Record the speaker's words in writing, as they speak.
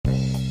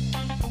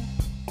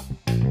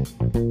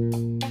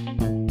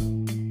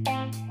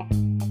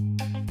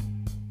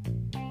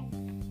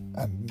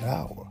And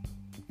now,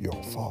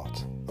 your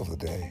thought of the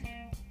day.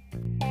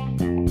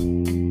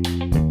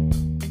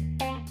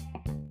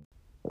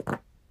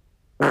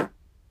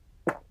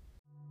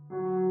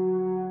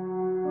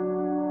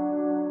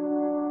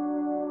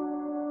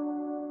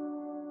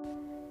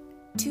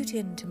 Tune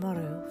in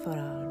tomorrow for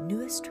our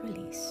newest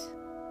release.